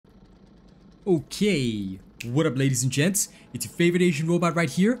Okay, what up ladies and gents, it's your favorite Asian robot right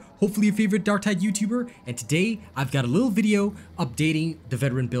here, hopefully your favorite Darktide YouTuber, and today I've got a little video updating the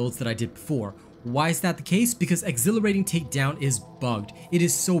veteran builds that I did before. Why is that the case? Because Exhilarating Takedown is bugged. It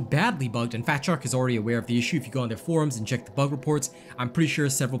is so badly bugged, and Fatshark is already aware of the issue. If you go on their forums and check the bug reports, I'm pretty sure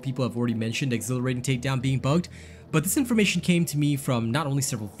several people have already mentioned Exhilarating Takedown being bugged. But this information came to me from not only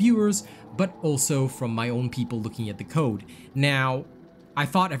several viewers, but also from my own people looking at the code. Now, I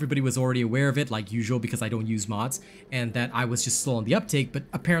thought everybody was already aware of it, like usual, because I don't use mods, and that I was just slow on the uptake, but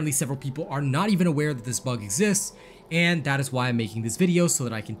apparently several people are not even aware that this bug exists, and that is why I'm making this video, so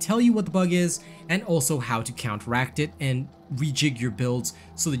that I can tell you what the bug is, and also how to counteract it and rejig your builds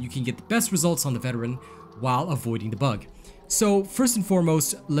so that you can get the best results on the veteran while avoiding the bug. So first and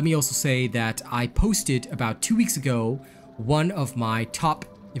foremost, let me also say that I posted about 2 weeks ago one of my top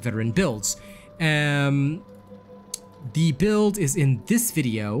veteran builds. The build is in this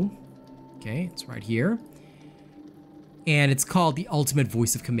video, okay, it's right here, and it's called the Ultimate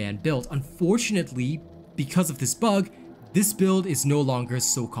Voice of Command build. Unfortunately, because of this bug, this build is no longer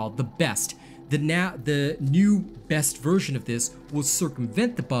so-called the best. The new best version of this will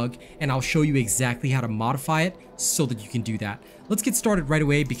circumvent the bug, and I'll show you exactly how to modify it so that you can do that. Let's get started right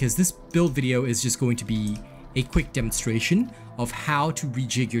away, because this build video is just going to be a quick demonstration of how to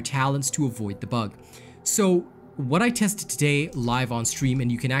rejig your talents to avoid the bug. So what I tested today live on stream, and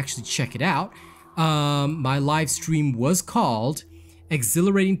you can actually check it out, my live stream was called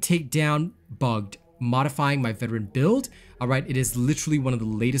Exhilarating Takedown Bugged, Modifying My Veteran Build. Alright, it is literally one of the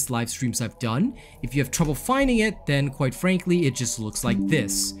latest live streams I've done. If you have trouble finding it, then quite frankly, it just looks like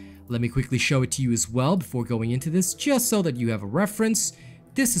this. Let me quickly show it to you as well before going into this, just so that you have a reference.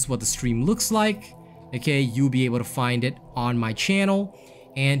 This is what the stream looks like. Okay, you'll be able to find it on my channel,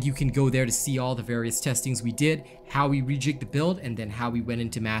 and you can go there to see all the various testings we did, how we rejigged the build, and then how we went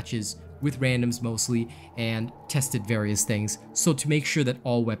into matches with randoms mostly and tested various things, so to make sure that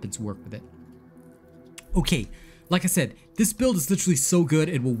all weapons work with it. Okay, like I said, this build is literally so good,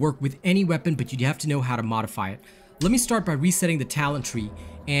 it will work with any weapon, but you have to know how to modify it. Let me start by resetting the talent tree,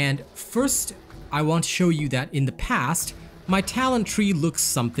 and first I want to show you that in the past, my talent tree looks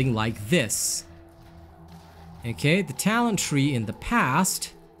something like this. Okay, the talent tree in the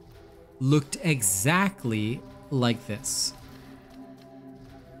past looked exactly like this.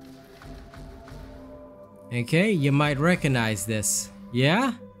 Okay, you might recognize this.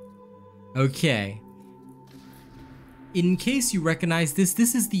 Yeah? Okay. In case you recognize this,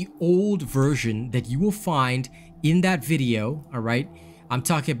 this is the old version that you will find in that video, alright? I'm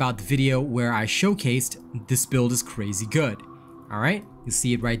talking about the video where I showcased this build is crazy good. Alright? You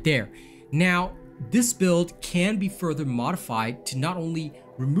see it right there. Now, this build can be further modified to not only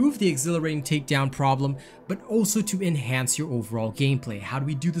remove the exhilarating takedown problem, but also to enhance your overall gameplay. How do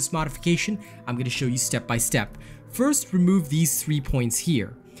we do this modification? I'm going to show you step by step. First, remove these 3 points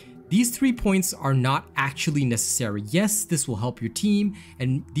here. These 3 points are not actually necessary. Yes, this will help your team,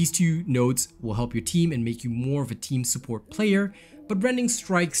 and these 2 nodes will help your team and make you more of a team support player, but rending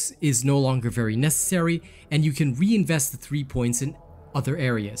strikes is no longer very necessary, and you can reinvest the 3 points in other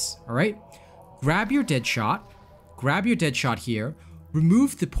areas, alright? Grab your dead shot here,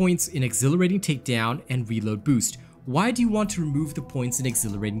 remove the points in Exhilarating Takedown and Reload Boost. Why do you want to remove the points in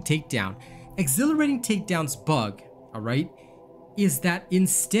Exhilarating Takedown? Exhilarating Takedown's bug, alright, is that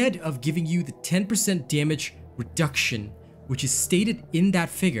instead of giving you the 10% damage reduction, which is stated in that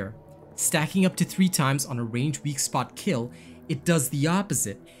figure, stacking up to 3 times on a range weak spot kill, it does the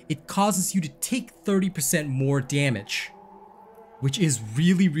opposite. It causes you to take 30% more damage, which is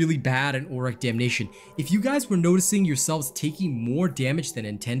really, really bad in Auric Damnation. If you guys were noticing yourselves taking more damage than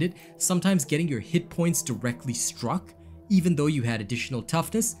intended, sometimes getting your hit points directly struck, even though you had additional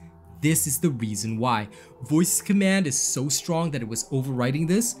toughness, this is the reason why. Voice command is so strong that it was overriding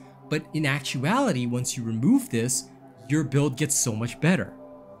this, but in actuality, once you remove this, your build gets so much better.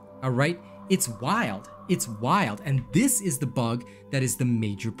 Alright? It's wild, and this is the bug that is the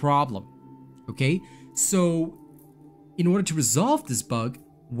major problem. Okay? So, in order to resolve this bug,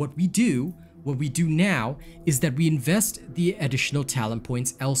 what we do now is that we invest the additional talent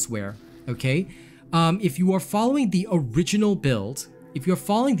points elsewhere, okay? If you are following the original build,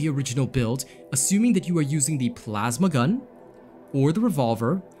 assuming that you are using the plasma gun or the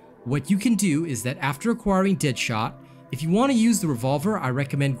revolver, what you can do is that after acquiring Deadshot, if you want to use the revolver, I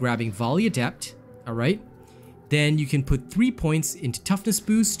recommend grabbing Volley Adept, alright? Then you can put 3 points into Toughness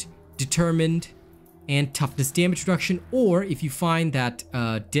Boost, Determined, and toughness damage reduction, or if you find that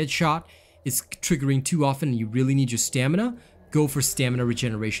Deadshot is triggering too often and you really need your stamina, go for stamina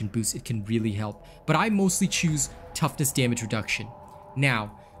regeneration boost. It can really help, but I mostly choose toughness damage reduction.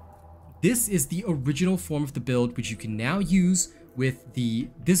 Now, This is the original form of the build, which you can now use with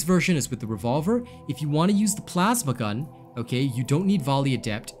this version is with the revolver. If you want to use the plasma gun, okay, you don't need volley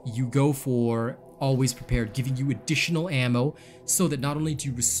adept. You go for always prepared, giving you additional ammo so that not only do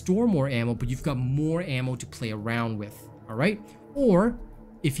you restore more ammo, but you've got more ammo to play around with, all right? Or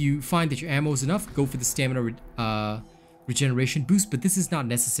if you find that your ammo is enough, go for the stamina regeneration boost, but this is not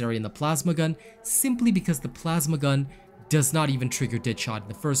necessary in the plasma gun simply because the plasma gun does not even trigger Deadshot in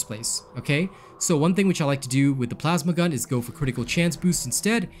the first place, okay? So one thing which I like to do with the plasma gun is go for critical chance boost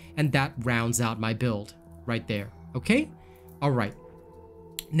instead, and that rounds out my build right there, okay? All right.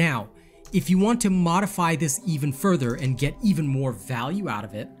 Now, if you want to modify this even further and get even more value out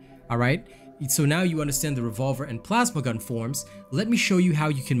of it, all right? So now you understand the revolver and plasma gun forms. Let me show you how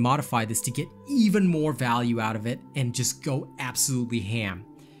you can modify this to get even more value out of it and just go absolutely ham,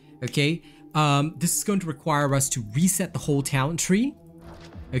 okay? This is going to require us to reset the whole talent tree,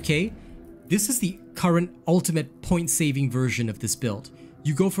 okay? This is the current ultimate point-saving version of this build.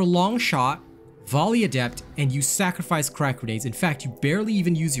 You go for long shot, volley adept, and you sacrifice Krak Grenades. In fact, you barely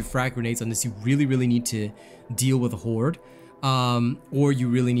even use your Frag Grenades unless you really, really need to deal with a horde, or you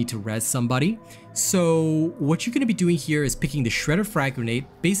really need to res somebody. So what you're going to be doing here is picking the Shredder Frag Grenade,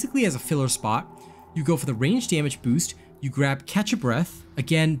 basically as a filler spot. You go for the range damage boost, you grab Catch a Breath.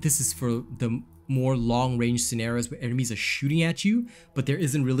 Again, this is for the more long-range scenarios where enemies are shooting at you, but there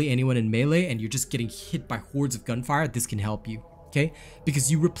isn't really anyone in melee and you're just getting hit by hordes of gunfire. This can help you, okay?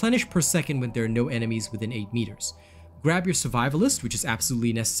 Because you replenish per second when there are no enemies within 8 meters. Grab your Survivalist, which is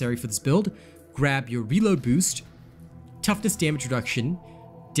absolutely necessary for this build. Grab your Reload Boost, Toughness Damage Reduction,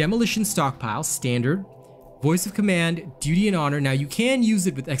 Demolition Stockpile, Standard, Voice of Command, Duty and Honor. Now you can use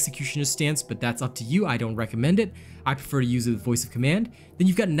it with Executioner's Stance, but that's up to you. I don't recommend it. I prefer to use it with Voice of Command. Then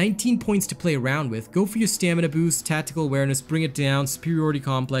you've got 19 points to play around with. Go for your Stamina Boost, Tactical Awareness, Bring It Down, Superiority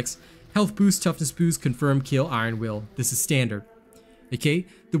Complex, Health Boost, Toughness Boost, Confirm Kill, Iron Will. This is standard. Okay,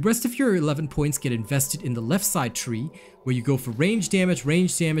 the rest of your 11 points get invested in the left side tree, where you go for range damage,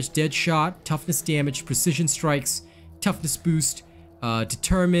 dead shot, toughness damage, precision strikes, toughness boost,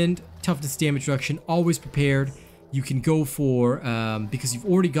 determined, toughness damage reduction, always prepared. You can go for, because you've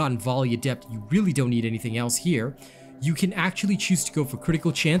already gotten volley adept, you really don't need anything else here. You can actually choose to go for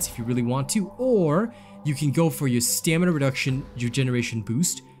critical chance if you really want to, or you can go for your stamina reduction, your generation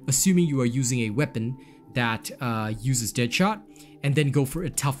boost, assuming you are using a weapon that uses Deadshot, and then go for a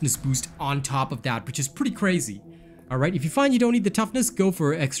toughness boost on top of that, which is pretty crazy. All right, if you find you don't need the toughness, go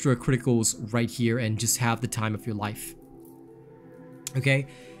for extra criticals right here and just have the time of your life. Okay,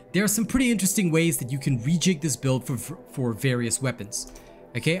 there are some pretty interesting ways that you can rejig this build for various weapons.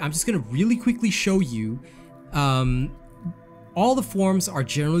 Okay, I'm just gonna really quickly show you. All the forms are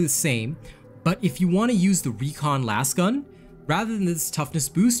generally the same, but if you want to use the Recon Last Gun, rather than this toughness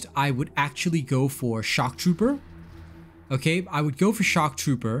boost, I would actually go for Shock Trooper. Okay, I would go for Shock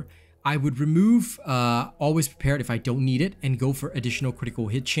Trooper. I would remove Always Prepared if I don't need it and go for additional critical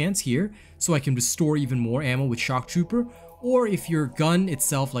hit chance here so I can restore even more ammo with Shock Trooper. Or if your gun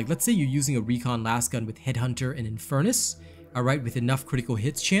itself, like let's say you're using a Recon Last Gun with Headhunter and Infernus, alright, with enough critical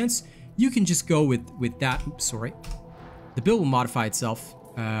hits chance, you can just go with that. Oops, sorry. The build will modify itself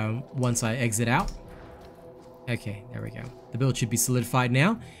once I exit out. Okay, there we go. The build should be solidified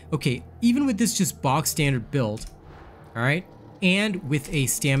now. Okay, even with this just box standard build, alright, and with a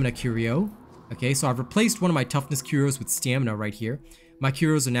stamina curio. Okay, so I've replaced one of my toughness curios with stamina right here. My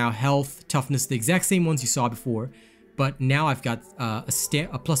curios are now health, toughness, the exact same ones you saw before. But now I've got a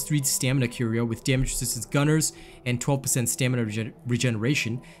 +3 stamina curio with damage resistance gunners and 12% stamina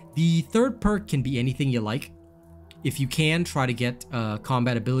regeneration. The third perk can be anything you like. If you can, try to get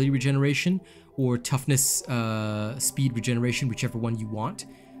combat ability regeneration or toughness speed regeneration, whichever one you want.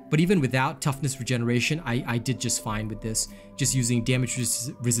 But even without toughness regeneration, I did just fine with this, just using damage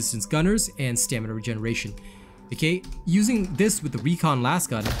resistance gunners and stamina regeneration. Okay, using this with the Recon Last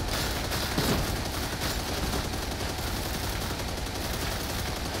Gun,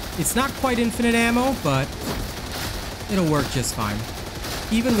 it's not quite infinite ammo, but it'll work just fine.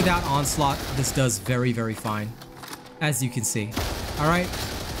 Even without Onslaught, this does very, very fine, as you can see. Alright,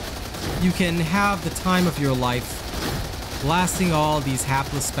 you can have the time of your life blasting all these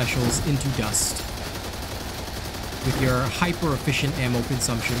hapless specials into dust with your hyper-efficient ammo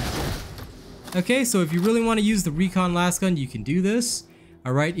consumption. Okay, so if you really want to use the Recon Last Gun, you can do this.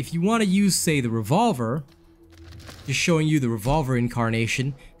 Alright, if you want to use, say, the revolver, just showing you the revolver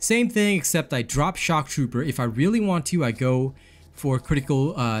incarnation, same thing, except I drop Shock Trooper. If I really want to, I go for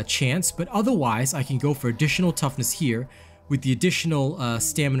critical chance, but otherwise I can go for additional toughness here with the additional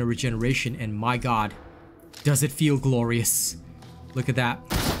stamina regeneration, and my god, does it feel glorious. Look at that.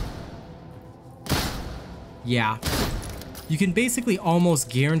 Yeah. You can basically almost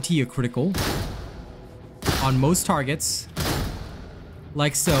guarantee a critical on most targets.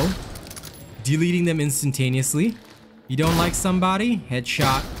 Like so. Deleting them instantaneously. You don't like somebody?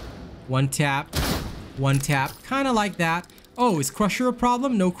 Headshot. One tap. One tap. Kind of like that. Oh, is Crusher a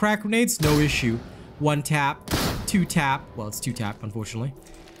problem? No Krak Grenades? No issue. One tap. Two tap. Well, it's two tap, unfortunately.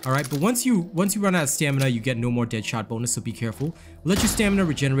 Alright, but once you run out of stamina, you get no more deadshot bonus, so be careful. Let your stamina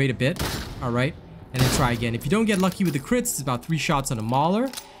regenerate a bit. Alright, and then try again. If you don't get lucky with the crits, it's about 3 shots on a mauler.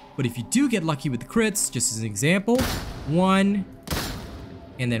 But if you do get lucky with the crits, just as an example, 1,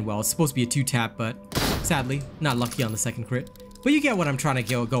 and then, well, it's supposed to be a 2 tap, but sadly, not lucky on the second crit. But you get what I'm trying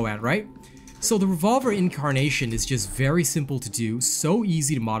to go at, right? So the revolver incarnation is just very simple to do, so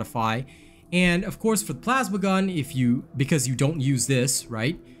easy to modify. And of course, for the plasma gun, because you don't use this,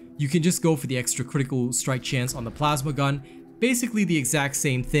 right? You can just go for the extra critical strike chance on the plasma gun. Basically the exact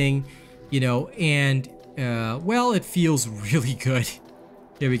same thing, you know, and well, it feels really good.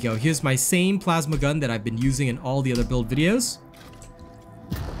 There we go. Here's my same plasma gun that I've been using in all the other build videos.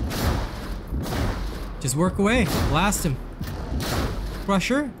 Just work away. Blast him.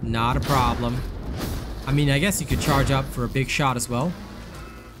 Crusher? Not a problem. I mean, I guess you could charge up for a big shot as well.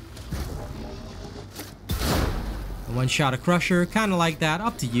 One shot of Crusher, kind of like that.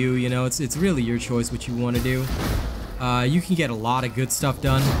 Up to you, you know, it's really your choice what you want to do. You can get a lot of good stuff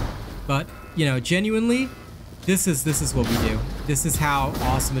done, but you know, genuinely, this is what we do. This is how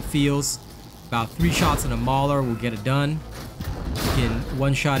awesome it feels. About 3 shots on a mauler will get it done. You can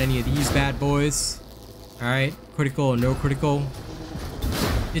one-shot any of these bad boys. All right, critical or no critical.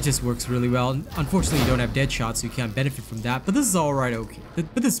 It just works really well. Unfortunately, you don't have dead shots, so you can't benefit from that. But this is all right, okay.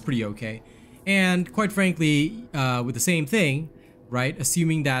 But this is pretty okay. And quite frankly, with the same thing, right,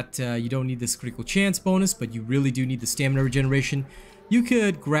 assuming that you don't need this critical chance bonus, but you really do need the stamina regeneration, you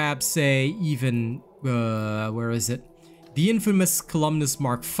could grab, say, even, where is it? The infamous Columnus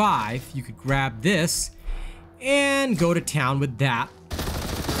Mark V. You could grab this and go to town with that.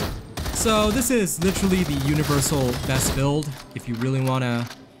 So this is literally the universal best build if you really want to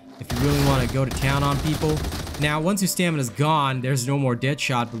go to town on people. Now, once your stamina is gone, there's no more dead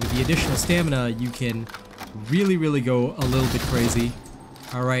shot, but with the additional stamina, you can really go a little bit crazy.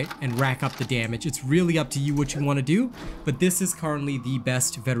 All right, and rack up the damage. It's really up to you what you want to do, but this is currently the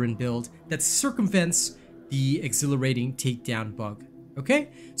best veteran build that circumvents the exhilarating takedown bug. Okay,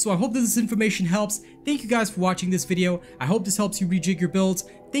 so I hope that this information helps. Thank you guys for watching this video. I hope this helps you rejig your builds.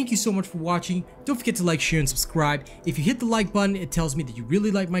 Thank you so much for watching. Don't forget to like, share, and subscribe. If you hit the like button, it tells me that you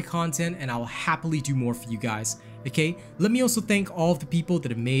really like my content, and I will happily do more for you guys. Okay, let me also thank all of the people that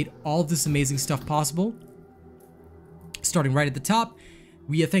have made all of this amazing stuff possible. Starting right at the top,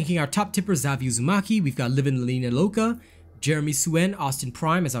 we are thanking our top tipper, Zavi Uzumaki. We've got Livin Lelina Loca, Jeremy Suen, Austin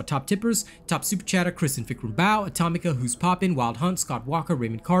Prime as our top tippers, top super chatter, Chris and Vikram Bao, Atomica, Who's Poppin', Wild Hunt, Scott Walker,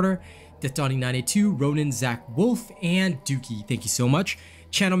 Raymond Carter, Death Donning 982, Ronan, Zach Wolf, and Dookie. Thank you so much.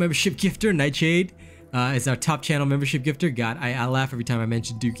 Channel membership gifter, Nightshade, is our top channel membership gifter. God, I laugh every time I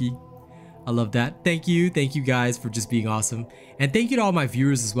mention Dookie. I love that. Thank you guys for just being awesome. And thank you to all my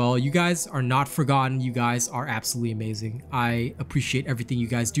viewers as well. You guys are not forgotten. You guys are absolutely amazing. I appreciate everything you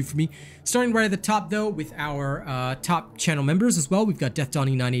guys do for me. Starting right at the top though with our top channel members as well. We've got Death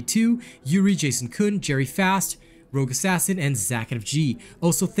Donning 982, Yuri, Jason Kun, Jerry Fast, Rogue Assassin, and Zach FG.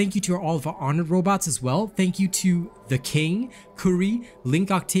 Also, thank you to all of our honored robots as well. Thank you to The King, Curry,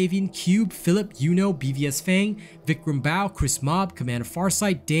 Link Octavian, Cube, Philip, Yuno, BVS Fang, Vikram Bao, Chris Mob, Commander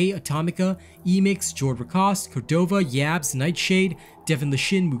Farsight, Day, Atomica, Emix, Jord Rakost, Cordova, Yabs, Nightshade, Devin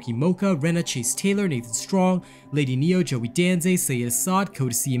Lashin, Mookie Mocha, Rena, Chase Taylor, Nathan Strong, Lady Neo, Joey Danze, Sayed Assad,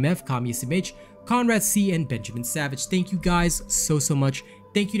 Coda CMF, Kami SMH, Conrad C, and Benjamin Savage. Thank you guys so much.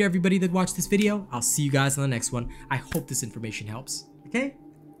 Thank you to everybody that watched this video. I'll see you guys on the next one. I hope this information helps. Okay?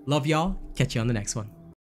 Love y'all. Catch you on the next one.